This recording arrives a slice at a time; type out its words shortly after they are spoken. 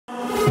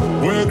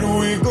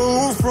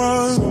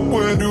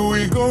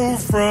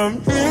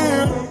from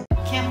here.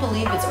 Can't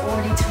believe it's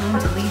already time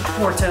to leave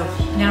Porto.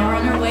 Now we're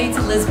on our way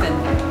to Lisbon.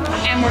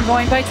 And we're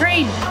going by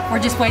train. We're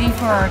just waiting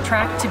for our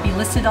track to be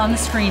listed on the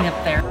screen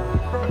up there.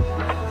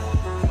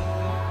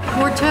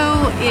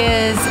 Porto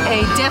is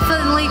a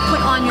definitely put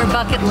on your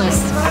bucket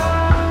list.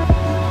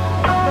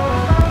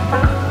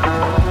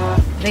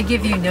 They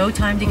give you no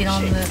time to get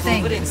on the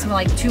thing. It's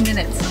like 2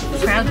 minutes. The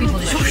crowd of people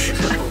just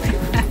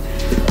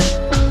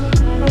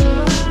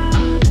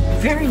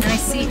very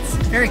nice seats,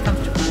 very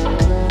comfortable.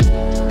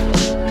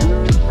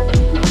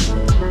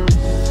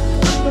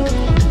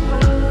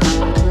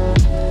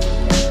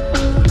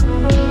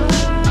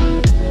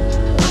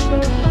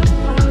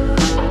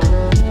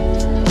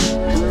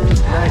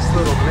 Nice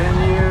little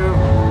menu.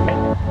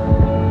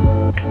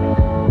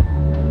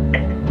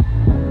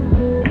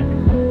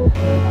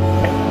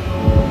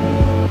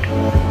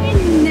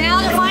 And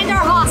now to find our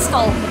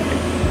hostel.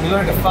 We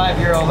learned a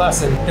 5-year-old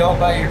lesson. Don't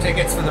buy your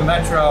tickets for the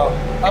metro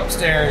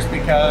upstairs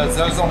because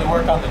those only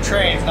work on the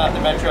trains, not the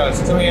metros.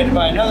 So we had to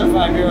buy another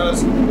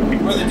 €5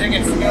 for the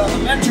tickets to get on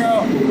the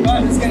metro,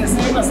 but it's gonna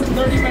save us a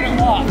 30-minute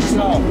walk.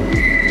 So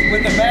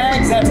with the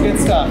bags, that's good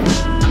stuff.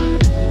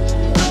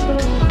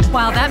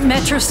 Wow, that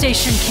metro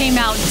station came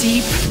out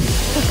deep.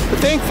 But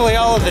thankfully,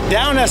 all of the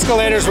down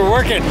escalators were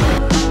working.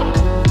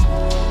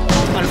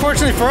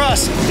 Unfortunately for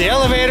us, the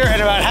elevator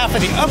and about half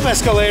of the up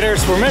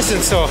escalators were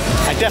missing, so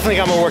I definitely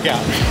got my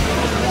workout.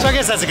 So I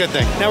guess that's a good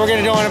thing. Now we're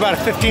gonna go on about a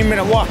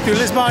 15-minute walk through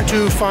Lisbon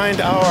to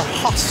find our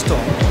hostel.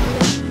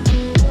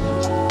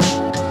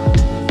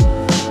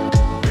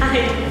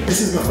 Hi. This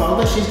is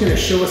Mafalda. She's gonna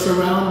show us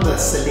around the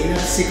Selina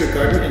secret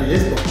garden in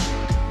Lisbon.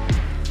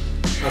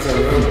 How's our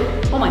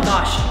room? Oh my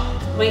gosh.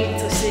 Wait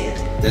until you see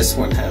it. This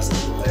one has a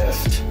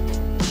lift.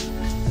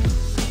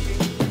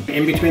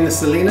 In between the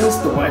Selinas,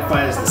 the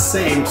Wi-Fi is the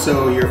same,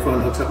 so your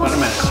phone hooks up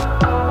automatically.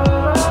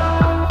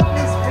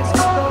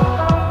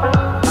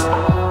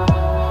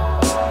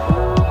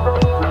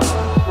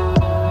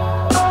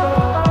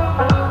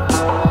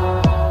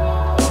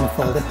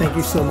 Mafalda, thank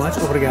you so much.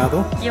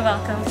 Obrigado. You're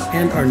welcome.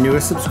 And our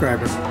newest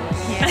subscriber.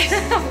 Yeah,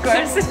 of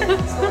course.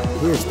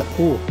 Here's the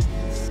pool.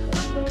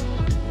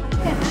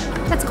 Yeah,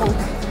 that's cool.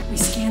 We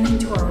scan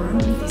into our room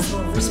with these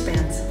little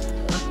wristbands.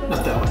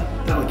 Not that one.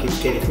 That one keeps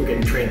Katie from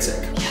getting train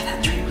sick. Yeah,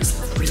 that train was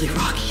really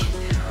rocky.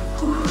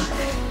 Whew.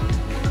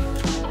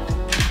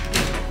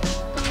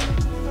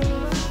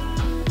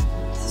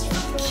 This is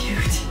really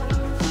cute.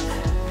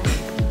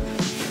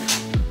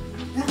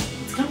 Yeah,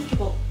 it's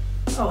comfortable.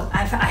 Oh, I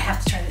have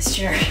to try this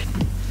chair.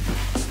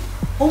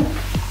 Oh,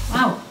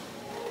 wow.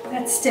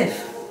 That's stiff.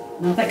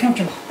 Not that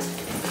comfortable.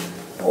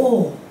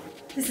 Oh,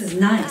 this is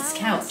nice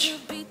couch.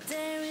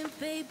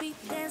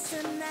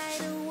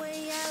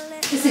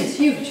 This is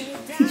huge.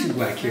 Did you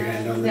whack your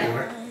hand on the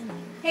door?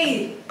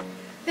 Hey,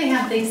 they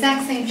have the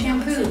exact same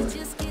shampoo.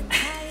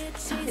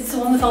 It's the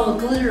one with all the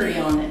glittery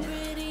on it.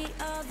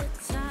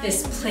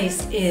 This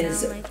place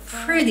is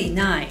pretty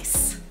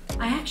nice.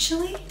 I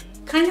actually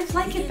kind of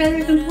like it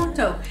better than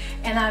Porto.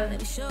 And I'm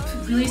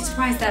really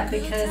surprised that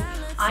because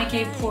I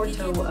gave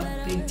Porto a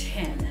big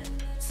 10.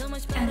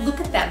 And look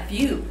at that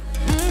view.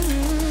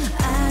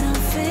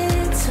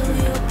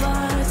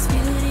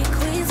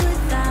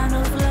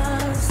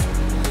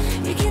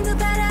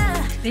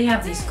 They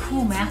have these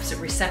cool maps at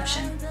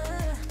reception.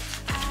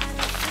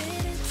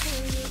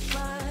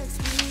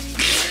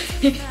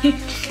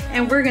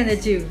 And we're gonna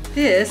do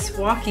this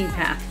walking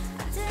path.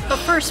 But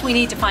first we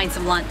need to find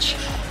some lunch.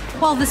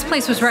 Well, this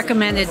place was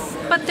recommended,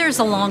 but there's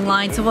a long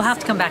line, so we'll have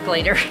to come back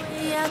later.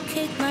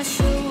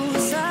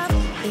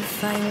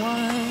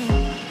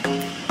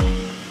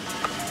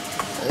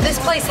 This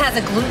place has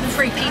a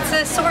gluten-free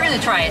pizza, so we're gonna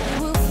try it.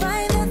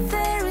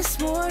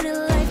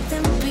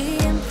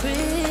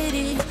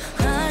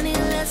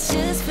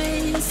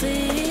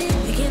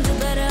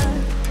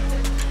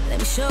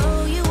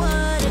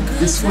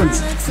 This one's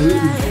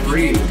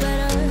gluten-free.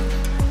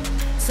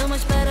 So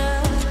much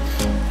better.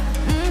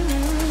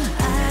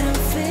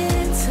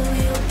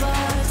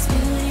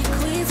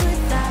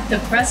 The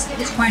crust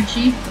is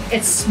crunchy,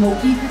 it's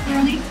smoky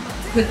pepperoni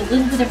with a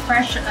little bit of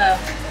fresh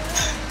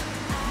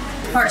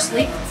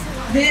parsley.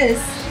 This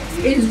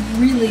is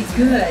really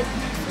good.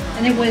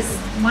 And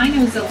mine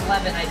was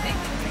 11, I think.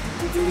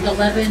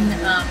 11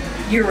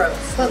 euros.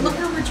 But look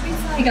how much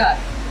pizza I got.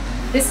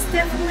 This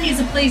definitely is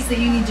a place that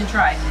you need to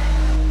try.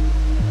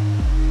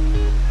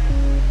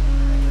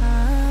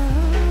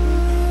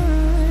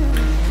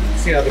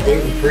 See how the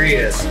gluten-free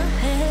is.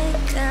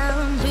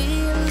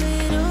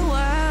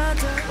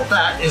 Well,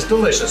 that is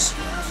delicious.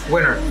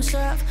 Winner.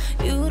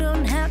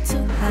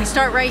 We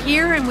start right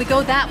here and we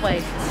go that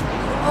way.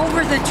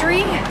 Over the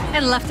tree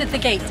and left at the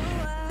gate.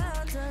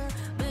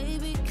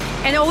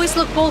 And always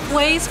look both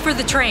ways for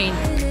the train.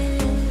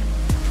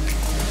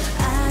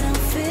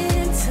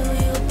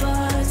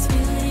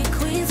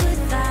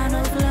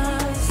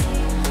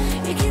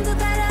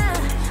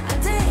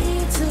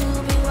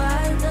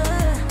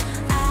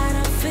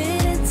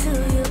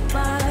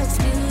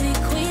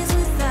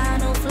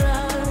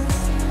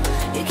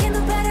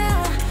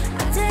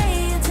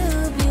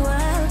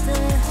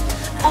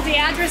 The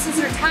addresses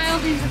are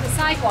tiled into the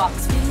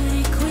sidewalks.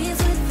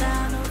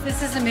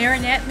 This is a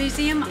Marionette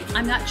Museum.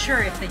 I'm not sure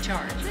if they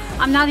charge.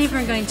 I'm not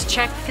even going to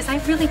check because I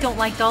really don't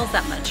like dolls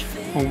that much.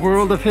 A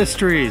world of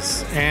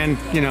histories and,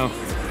 you know,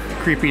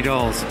 creepy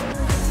dolls.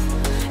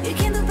 You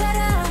can do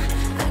better.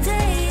 I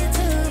dare you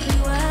to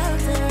be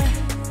wilder.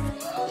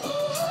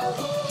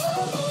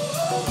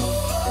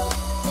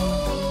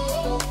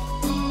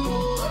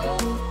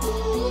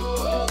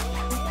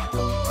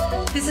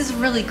 This is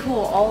really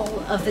cool. All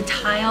of the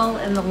tile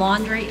and the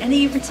laundry, and I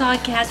even saw a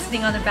cat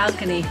sitting on the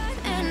balcony.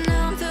 And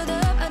now I'm filled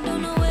up. I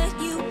don't know where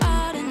you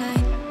are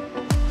tonight.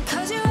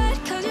 'Cause you're right,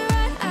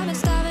 I've been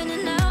starving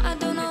and now I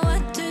don't know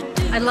what to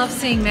do. I love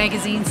seeing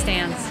magazine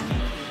stands.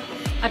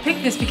 I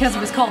picked this because it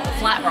was called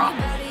Flat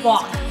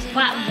Walk.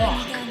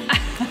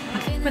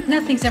 But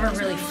nothing's ever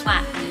really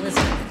flat in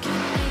Lisbon.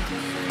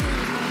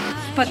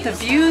 But the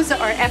views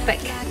are epic.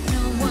 No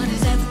one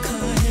has ever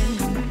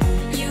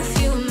could. You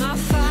feel my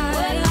fire.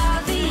 What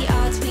are the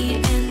odds we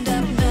end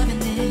up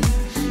loving it?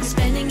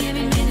 Spending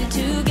every minute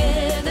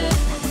together.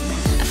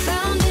 I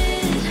found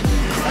it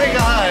Hey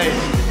guys!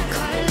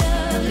 quite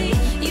lovely.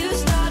 You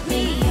start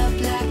me up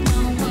like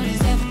no one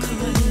has ever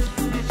could.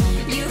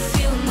 You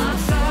feel my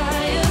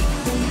fire.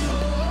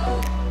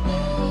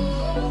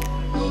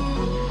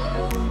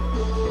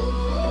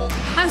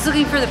 I was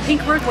looking for the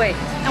pink roadway,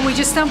 and we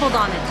just stumbled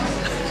on it.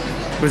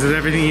 Was it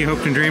everything you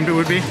hoped and dreamed it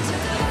would be?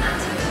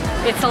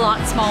 It's a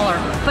lot smaller,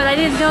 but I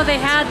didn't know they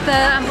had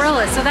the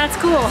umbrellas, so that's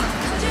cool.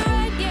 'Cause you're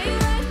right, yeah, you're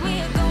right.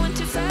 We are going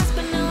too fast,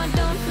 but now I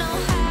don't know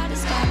how to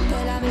stop.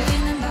 But I've been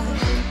feeling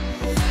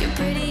like you're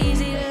pretty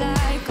easy to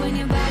like when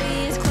your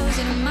body is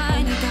closing on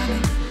mine. You got me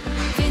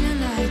feeling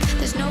like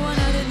there's no one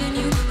other than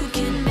you who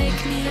can make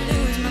me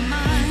lose my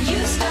mind. You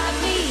start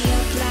me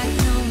up like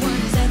no one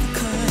has ever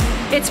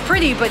could. It's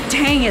pretty, but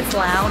dang, it's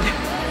loud.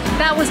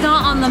 That was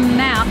not on the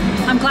map.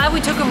 I'm glad we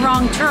took a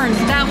wrong turn.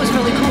 That was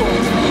really cool.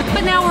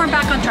 But now we're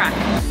back on track.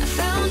 I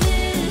found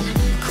it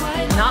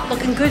quite Not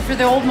looking good for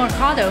the old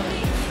Mercado.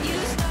 You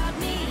start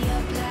me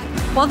up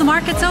like Well, the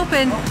market's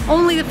open,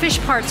 only the fish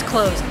part's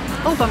closed.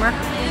 Oh, bummer.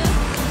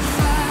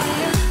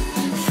 fire,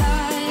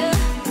 fire.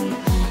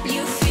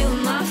 You feel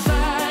my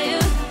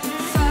fire,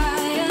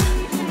 fire,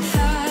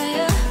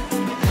 fire.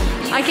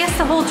 I guess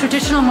the whole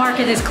traditional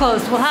market is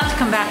closed. We'll have to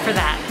come back for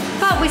that.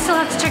 But we still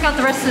have to check out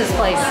the rest of this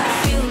place.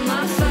 Feel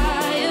my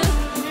fire,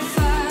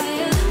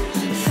 fire,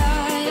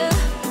 fire.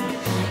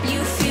 You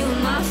feel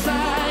my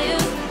fire.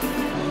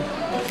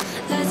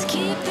 Let's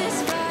keep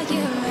this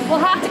fire. We'll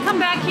have to come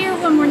back here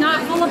when we're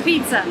not full of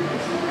pizza.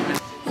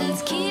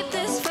 Let's keep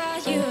this fire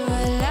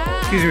alive.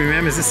 Excuse me,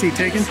 ma'am, is this seat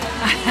taken?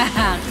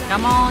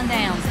 Come on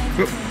down.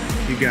 Oh,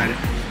 you got it.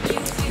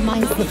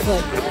 Mine's the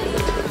foot.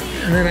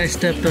 And then I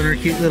stepped on her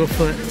cute little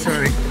foot,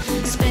 sorry.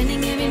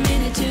 Spending every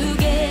minute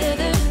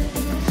together.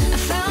 I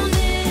found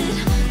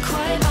it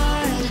quite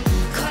hard,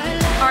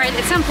 quite All right,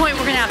 at some point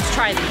we're gonna have to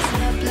try these.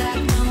 up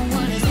like no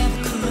one has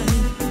ever could.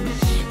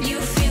 You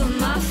feel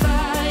my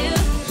fire,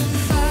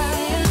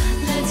 fire.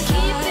 Let's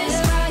keep this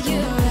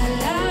fire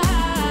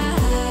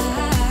alive.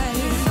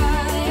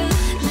 Fire.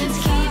 Let's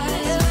keep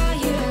this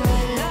fire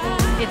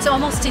alive. It's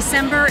almost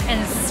December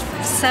and it's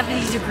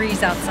 70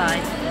 degrees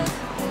outside.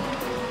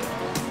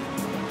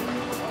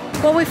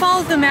 Well, we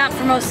followed the map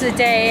for most of the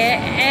day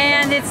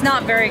and it's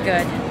not very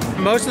good.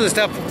 Most of the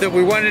stuff that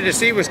we wanted to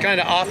see was kind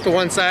of off to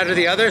one side or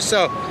the other,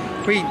 so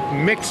we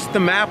mixed the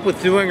map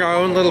with doing our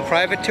own little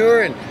private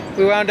tour, and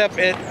we wound up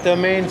at the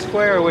main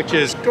square, which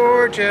is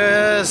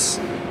gorgeous.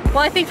 Well,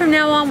 I think from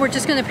now on we're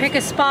just gonna pick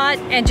a spot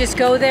and just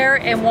go there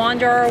and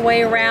wander our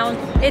way around.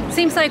 It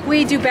seems like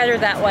we do better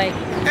that way.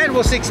 And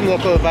we'll seek some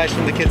local advice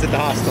from the kids at the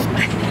hostel.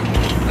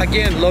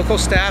 Again, local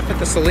staff at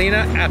the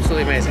Selina,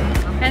 absolutely amazing.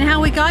 And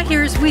how we got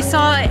here is we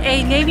saw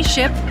a Navy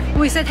ship.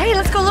 We said, hey,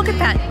 let's go look at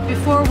that.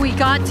 Before we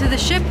got to the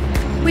ship,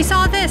 we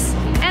saw this.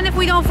 And if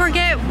we don't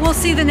forget, we'll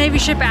see the Navy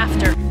ship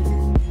after.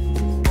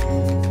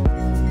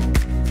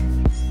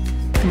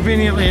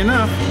 Conveniently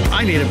enough,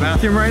 I need a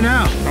bathroom right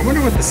now. I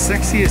wonder what the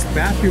sexiest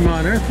bathroom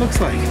on earth looks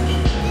like.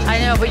 I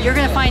know, but you're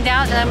gonna find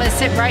out and I'm gonna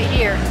sit right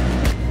here.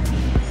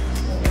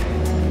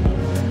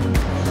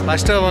 I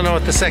still don't know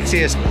what the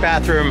sexiest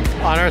bathroom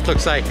on earth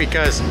looks like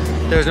because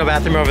there's no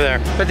bathroom over there.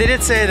 But they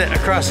did say that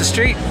across the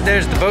street,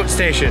 there's the boat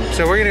station.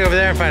 So we're gonna go over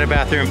there and find a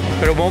bathroom,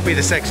 but it won't be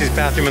the sexiest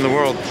bathroom in the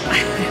world.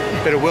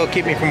 But it will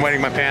keep me from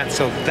wetting my pants,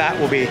 so that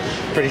will be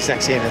pretty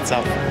sexy in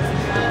itself.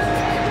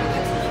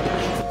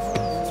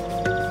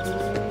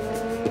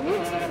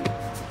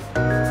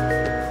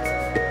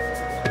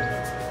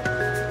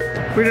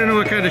 We don't know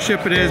what kind of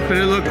ship it is, but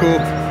it looked cool.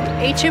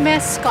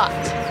 HMS Scott.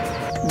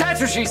 That's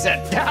what she said.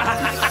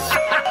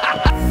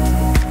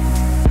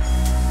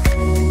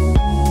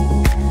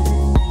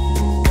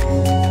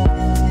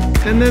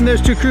 And then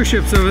there's two cruise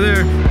ships over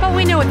there. But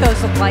we know what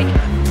those look like.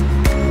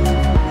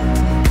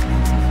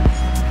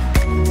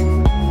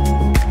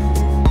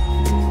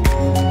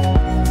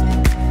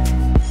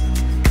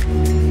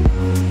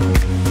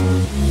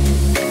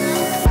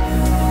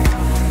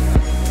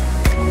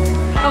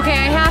 Okay,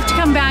 I have to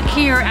come back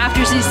here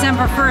after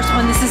December 1st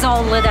when this is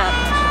all lit up.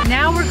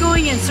 Now we're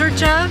going in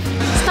search of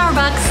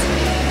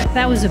Starbucks.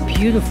 That was a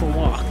beautiful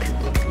walk.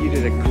 You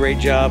did a great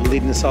job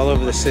leading us all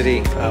over the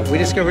city. We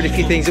discovered a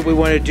few things that we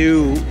want to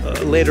do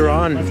later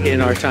on in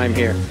our time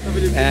here,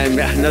 and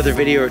another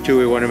video or two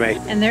we want to make.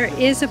 And there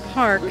is a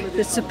park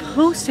that's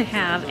supposed to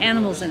have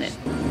animals in it.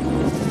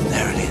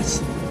 There it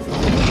is.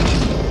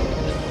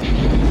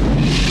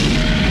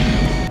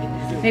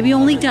 Maybe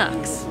only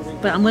ducks,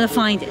 but I'm gonna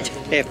find it.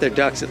 Hey, if they're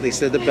ducks, at least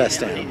they're the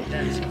best animal.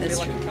 That's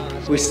true.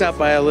 We stopped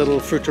by a little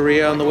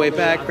fruiteria on the way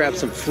back, grabbed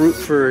some fruit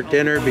for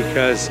dinner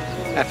because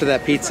after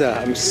that pizza,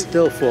 I'm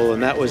still full,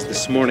 and that was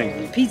this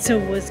morning. Pizza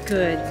was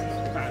good,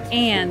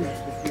 and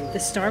the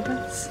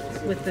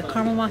Starbucks with the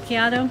caramel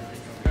macchiato,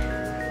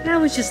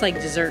 that was just like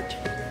dessert.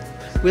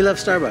 We love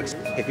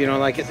Starbucks. If you don't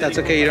like it, that's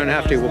okay. You don't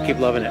have to. We'll keep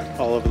loving it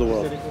all over the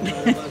world.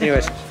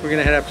 Anyways, we're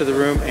gonna head up to the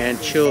room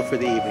and chill for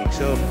the evening.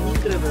 So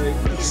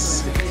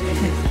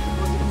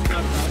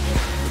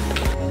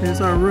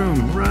there's our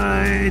room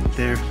right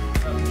there.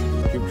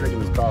 Keep drinking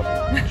this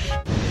coffee.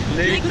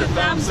 Leave the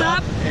thumbs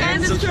up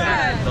and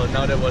subscribe.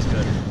 No, that was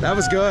good. That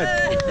was good.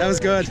 That was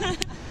good.